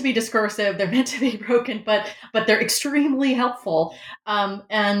 they're meant to be discursive, they're meant to be broken, but they're extremely helpful.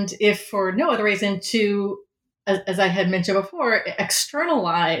 And if for no other reason, to, as I had mentioned before,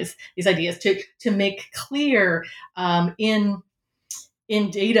 externalize these ideas to make clear in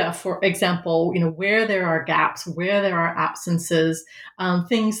data, for example, where there are gaps, where there are absences,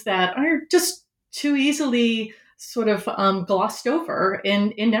 things that are just too easily sort of glossed over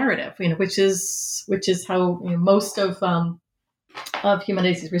in narrative, which is how most of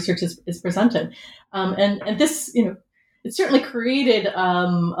humanities research is presented, and this it certainly created a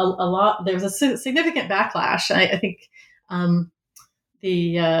lot. There was a significant backlash. I think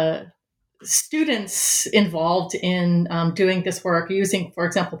the students involved in doing this work, using, for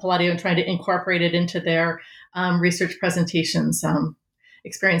example, Palladio and trying to incorporate it into their research presentations,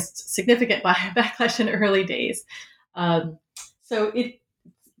 experienced significant backlash in early days. So it's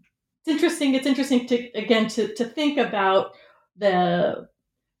interesting. It's interesting to think about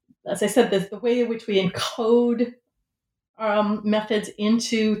as I said, the way in which we encode methods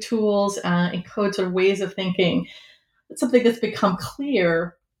into tools, encode sort of ways of thinking. It's something that's become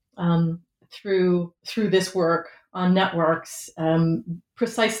clear through this work on networks,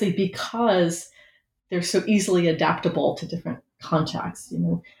 precisely because they're so easily adaptable to different contexts.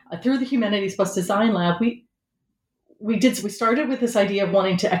 Through the Humanities Plus Design Lab, we started with this idea of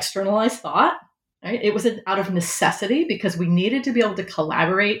wanting to externalize thought. Right? It was out of necessity because we needed to be able to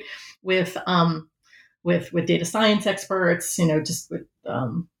collaborate with data science experts, just with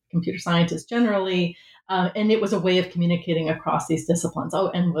computer scientists generally. And it was a way of communicating across these disciplines. Oh,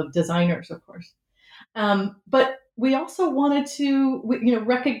 and with designers, of course. But we also wanted to,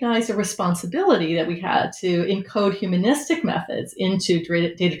 recognize a responsibility that we had to encode humanistic methods into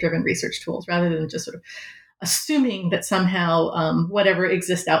data-driven research tools, rather than just sort of assuming that somehow whatever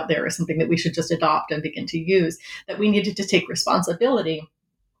exists out there is something that we should just adopt and begin to use. That we needed to take responsibility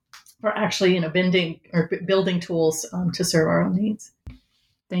for actually, building tools to serve our own needs.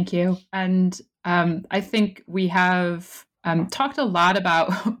 Thank you. And I think we have talked a lot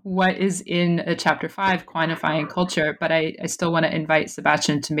about what is in Chapter 5, Quantifying Culture, but I still want to invite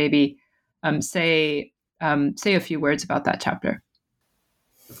Sebastian to maybe say a few words about that chapter.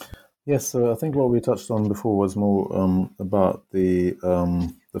 Yes, so I think what we touched on before was more about the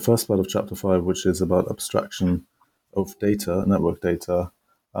first part of Chapter 5, which is about abstraction of data, network data,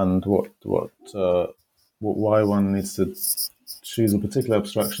 and why one needs to choose a particular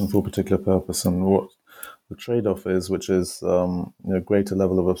abstraction for a particular purpose, and what the trade-off is, which is greater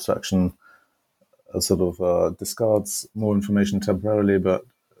level of abstraction sort of discards more information temporarily, but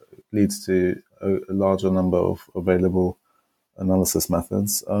leads to a larger number of available analysis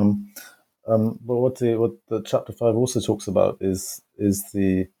methods. But what the Chapter 5 also talks about is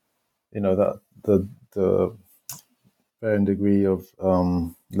the the varying degree of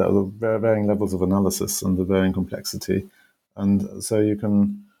varying levels of analysis and the varying complexity. And so you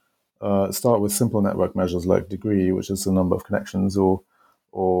can start with simple network measures like degree, which is the number of connections, or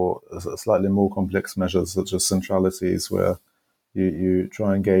slightly more complex measures such as centralities, where you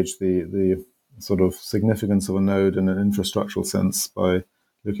try and gauge the sort of significance of a node in an infrastructural sense by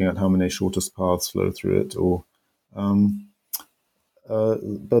looking at how many shortest paths flow through it. Or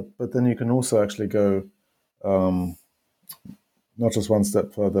but then you can also actually go not just one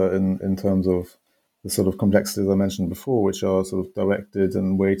step further in terms of the sort of complexities I mentioned before, which are sort of directed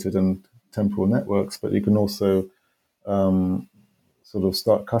and weighted and temporal networks, but you can also sort of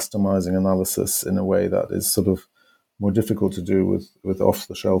start customizing analysis in a way that is sort of more difficult to do with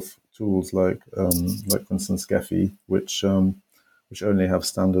off-the-shelf tools like for instance Gephi, which only have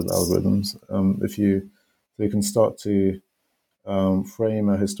standard algorithms. So you can start to frame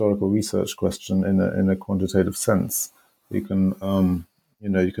a historical research question in a quantitative sense. You can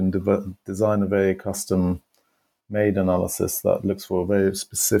design a very custom-made analysis that looks for a very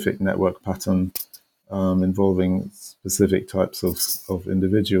specific network pattern involving specific types of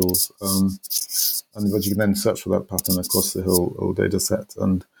individuals, but you can then search for that pattern across the whole data set,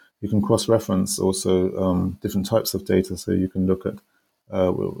 and you can cross-reference also different types of data. So you can look at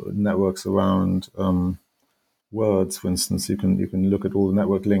networks around words, for instance. You can look at all the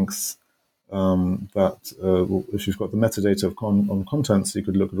network links if you've got the metadata on contents, you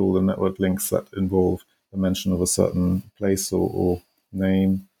could look at all the network links that involve the mention of a certain place or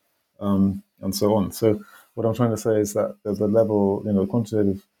name, and so on. So what I'm trying to say is that the level,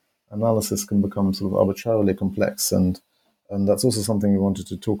 quantitative analysis can become sort of arbitrarily complex, and that's also something we wanted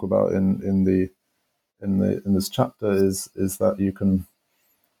to talk about in this chapter is that you can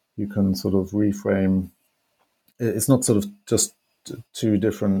sort of reframe. It's not sort of just two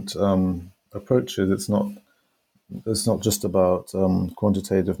different approaches. It's not just about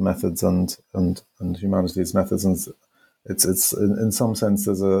quantitative methods and humanities methods, and it's in some sense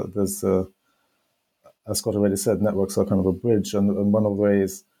there's a as Scott already said, networks are kind of a bridge, and one of the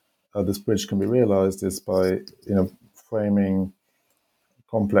ways this bridge can be realized is by framing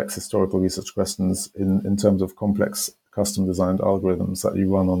complex historical research questions in terms of complex custom designed algorithms that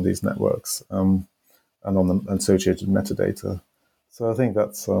you run on these networks and on the associated metadata. So I think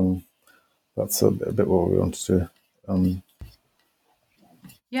that's a bit what we wanted to.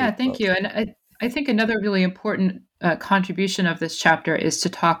 Thank you. And I think another really important contribution of this chapter is to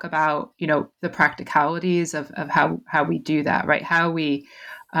talk about, the practicalities of how we do that, right? How we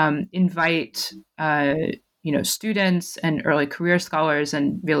invite, students and early career scholars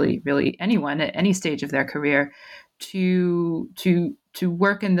and really anyone at any stage of their career to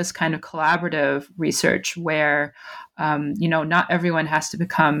work in this kind of collaborative research where, not everyone has to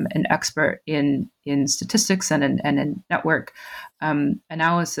become an expert in statistics and in network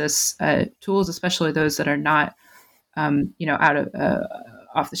analysis tools, especially those that are not, out of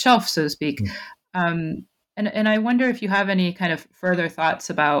off the shelf, so to speak. And I wonder if you have any kind of further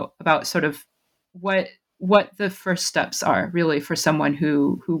thoughts about sort of what the first steps are really for someone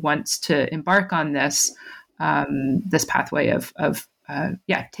who wants to embark on this pathway of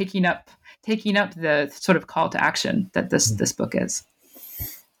taking up the sort of call to action that this book is.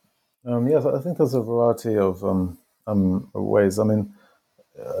 Yes, I think there's a variety of ways. I mean,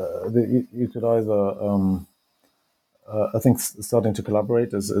 you could either, I think, starting to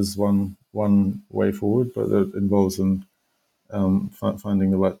collaborate is one way forward, but it involves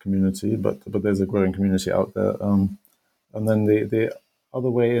finding the right community. But there's a growing community out there, and then the other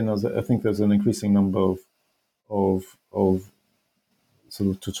way in, I think there's an increasing number of sort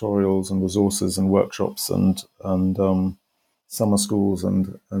of tutorials and resources and workshops and summer schools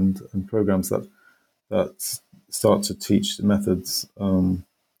and programs that start to teach methods,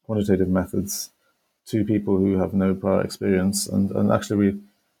 quantitative methods, to people who have no prior experience. And actually,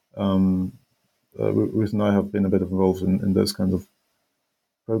 Ruth and I have been a bit involved in those kinds of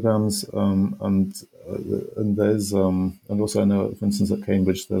programs. And there's and also I know, for instance, at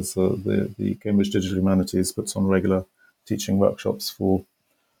Cambridge, there's the Cambridge Digital Humanities puts on regular teaching workshops for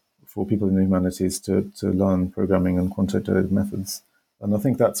people in the humanities to learn programming and quantitative methods. And I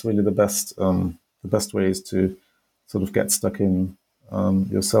think that's really the best way is to sort of get stuck in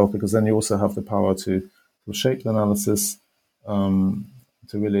yourself, because then you also have the power to shape the analysis, to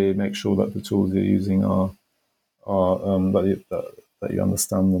really make sure that the tools you're using are that you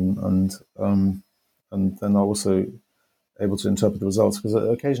understand them, and then are also able to interpret the results. Because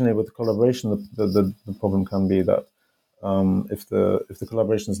occasionally with collaboration, the problem can be that if the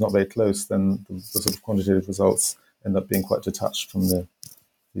collaboration is not very close, then the sort of quantitative results end up being quite detached from the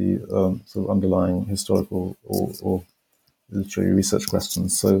sort of underlying historical or literary research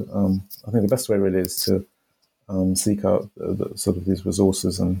questions. So I think the best way really is to seek out the sort of these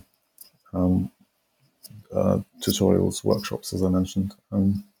resources and tutorials, workshops, as I mentioned.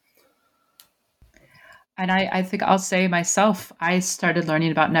 And I think I'll say myself, I started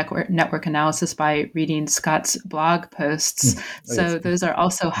learning about network analysis by reading Scott's blog posts. So those are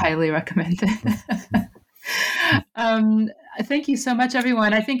also highly recommended. Thank you so much,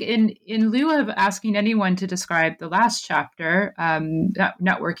 everyone. I think in lieu of asking anyone to describe the last chapter,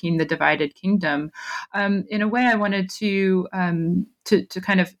 Networking the Divided Kingdom, in a way I wanted to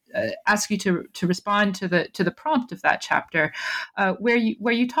kind of ask you to respond to the prompt of that chapter, where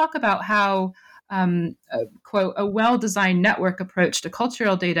you talk about how quote, a well-designed network approach to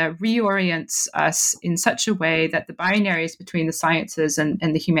cultural data reorients us in such a way that the binaries between the sciences and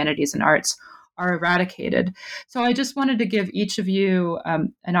the humanities and arts are eradicated. So I just wanted to give each of you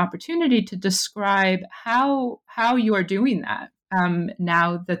an opportunity to describe how you are doing that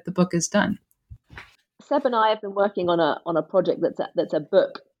now that the book is done. Seb and I have been working on a project that's a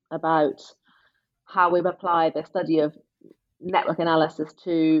book about how we've applied the study of network analysis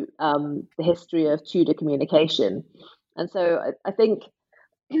to the history of Tudor communication. And so I think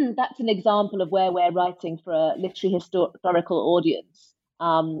that's an example of where we're writing for a literary historical audience.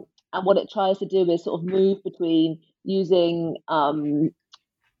 And what it tries to do is sort of move between using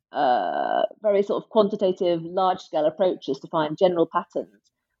very sort of quantitative, large-scale approaches to find general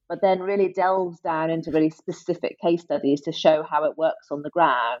patterns, but then really delves down into really specific case studies to show how it works on the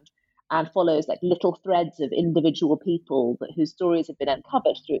ground, and follows like little threads of individual people whose stories have been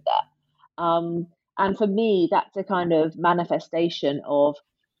uncovered through that. And for me, that's a kind of manifestation of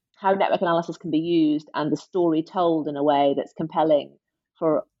how network analysis can be used and the story told in a way that's compelling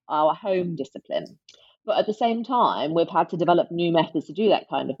for our home discipline. But at the same time, we've had to develop new methods to do that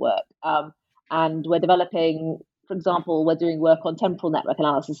kind of work. And we're developing, for example, we're doing work on temporal network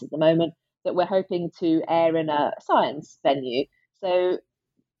analysis at the moment that we're hoping to air in a science venue. So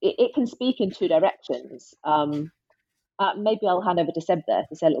it can speak in two directions. Maybe I'll hand over to Seb there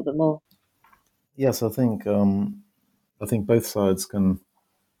to say a little bit more. Yes, I think both sides can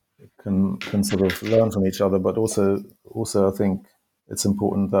sort of learn from each other, but also I think it's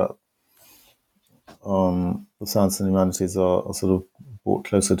important that the science and humanities are sort of brought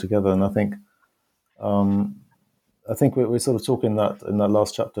closer together. And I think we're sort of talking that in that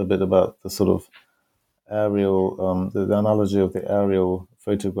last chapter a bit about the sort of aerial, the analogy of the aerial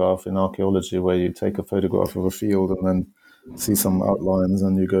photograph in archaeology, where you take a photograph of a field and then see some outlines,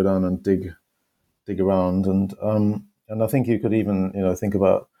 and you go down and dig around, and I think you could even think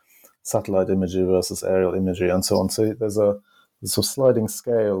about satellite imagery versus aerial imagery and so on. So there's a sort of sliding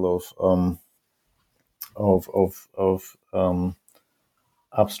scale of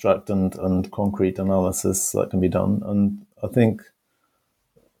abstract and concrete analysis that can be done, and I think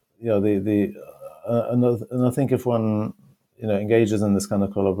and I think if one engages in this kind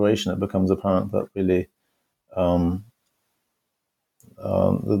of collaboration, it becomes apparent that really the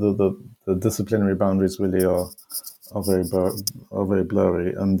disciplinary boundaries really are very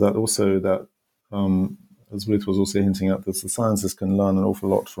blurry, and that also that as Ruth was also hinting at, that the sciences can learn an awful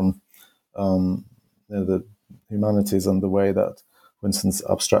lot from the humanities, and the way that, for instance,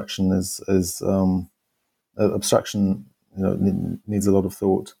 abstraction abstraction needs a lot of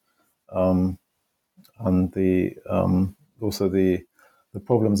thought, and also the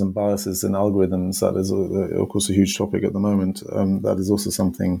problems and biases in algorithms. That is of course a huge topic at the moment. That is also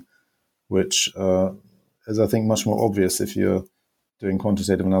something which is, I think, much more obvious if you're doing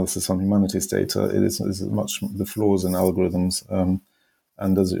quantitative analysis on humanities data. It is much the flaws in algorithms,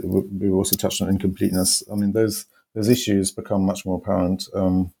 and as we've also touched on, incompleteness. I mean, those issues become much more apparent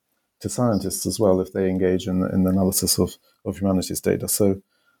to scientists as well if they engage in the analysis of humanities data. So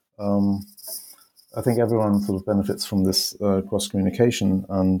I think everyone sort of benefits from this cross communication,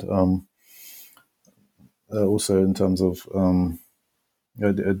 and also in terms of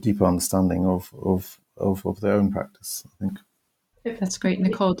a deeper understanding of their own practice, I think. That's great.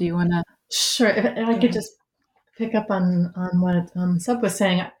 Nicole, do you want to? Sure. If I could just pick up on what Seb was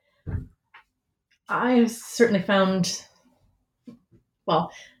saying. I certainly found,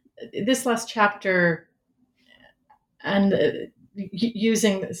 this last chapter and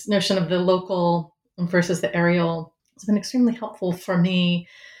using this notion of the local versus the aerial has been extremely helpful for me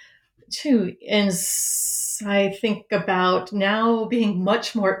too, as I think about now being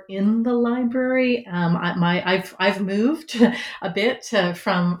much more in the library. I've moved a bit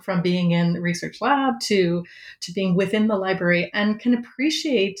from being in the research lab to being within the library, and can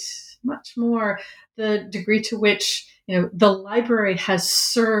appreciate much more the degree to which the library has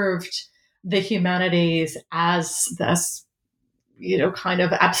served the humanities as this kind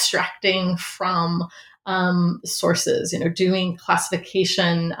of abstracting from sources, doing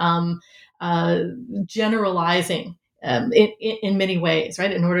classification, generalizing in many ways,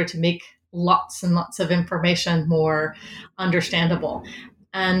 right, in order to make lots and lots of information more understandable.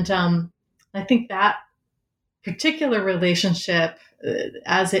 And I think that particular relationship,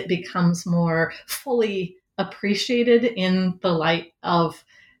 as it becomes more fully appreciated in the light of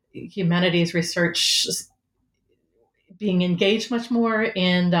humanities research being engaged much more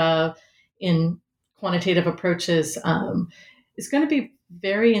in quantitative approaches, is going to be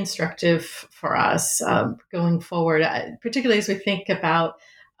very instructive for us going forward, particularly as we think about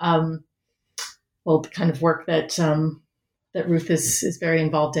the kind of work that Ruth is very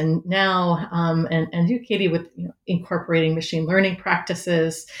involved in now, and you, Katie, with incorporating machine learning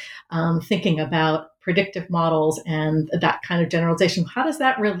practices thinking about predictive models and that kind of generalization. How does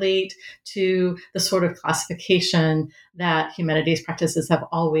that relate to the sort of classification that humanities practices have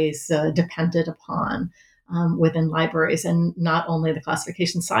always depended upon within libraries? And not only the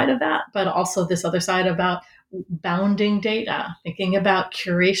classification side of that, but also this other side about bounding data, thinking about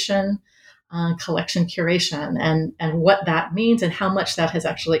curation, collection curation, and what that means and how much that has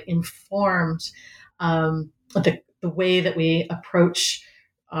actually informed the way that we approach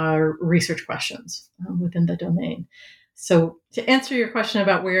our research questions within the domain. So to answer your question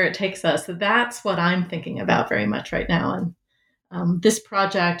about where it takes us, that's what I'm thinking about very much right now. And this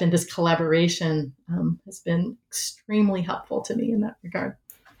project and this collaboration has been extremely helpful to me in that regard.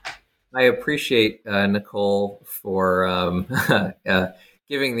 I appreciate Nicole for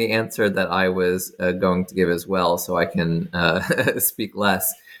giving the answer that I was going to give as well, so I can speak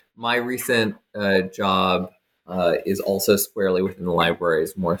less. My recent job is also squarely within the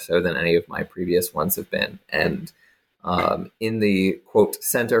libraries, more so than any of my previous ones have been. And in the, quote,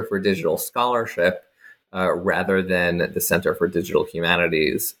 Center for Digital Scholarship, rather than the Center for Digital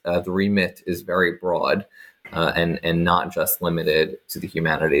Humanities, the remit is very broad and not just limited to the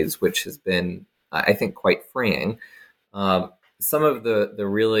humanities, which has been, I think, quite freeing. Some of the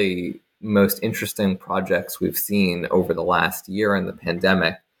really most interesting projects we've seen over the last year in the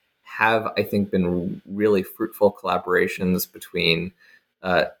pandemic have, I think, been really fruitful collaborations between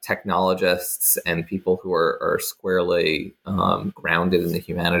technologists and people who are squarely grounded in the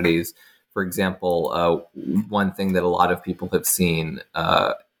humanities. For example, one thing that a lot of people have seen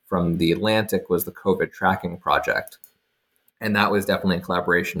from The Atlantic was the COVID tracking project. And that was definitely a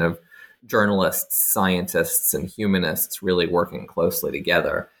collaboration of journalists, scientists, and humanists really working closely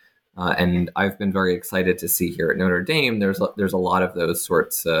together. And I've been very excited to see here at Notre Dame, there's a lot of those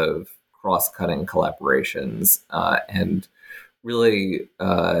sorts of cross-cutting collaborations. And really,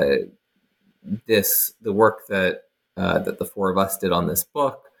 the work that the four of us did on this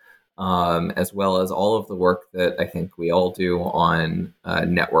book, as well as all of the work that I think we all do on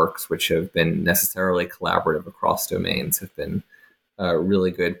networks, which have been necessarily collaborative across domains, have been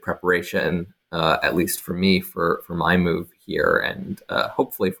really good preparation, at least for me, for my move here, and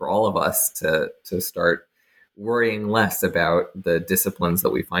hopefully for all of us to start worrying less about the disciplines that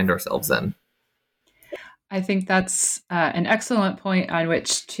we find ourselves in. I think that's an excellent point on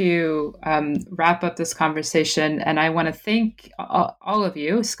which to wrap up this conversation. And I want to thank all of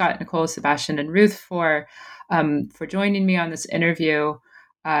you, Scott, Nicole, Sebastian, and Ruth, for joining me on this interview.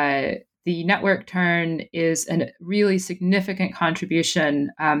 The network turn is a really significant contribution,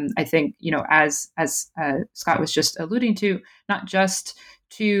 I think, as Scott was just alluding to, not just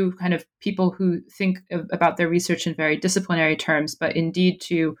to kind of people who think about their research in very disciplinary terms, but indeed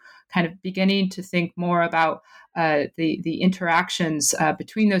to kind of beginning to think more about the interactions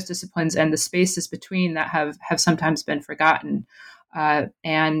between those disciplines and the spaces between that have sometimes been forgotten.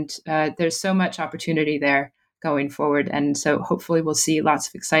 And there's so much opportunity there going forward. And so hopefully we'll see lots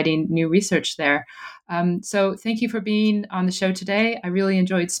of exciting new research there. So thank you for being on the show today. I really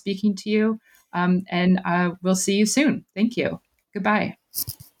enjoyed speaking to you. And we'll see you soon. Thank you. Goodbye.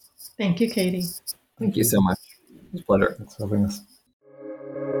 Thank you, Katie. Thank you so much. It was a pleasure. Thanks for having us.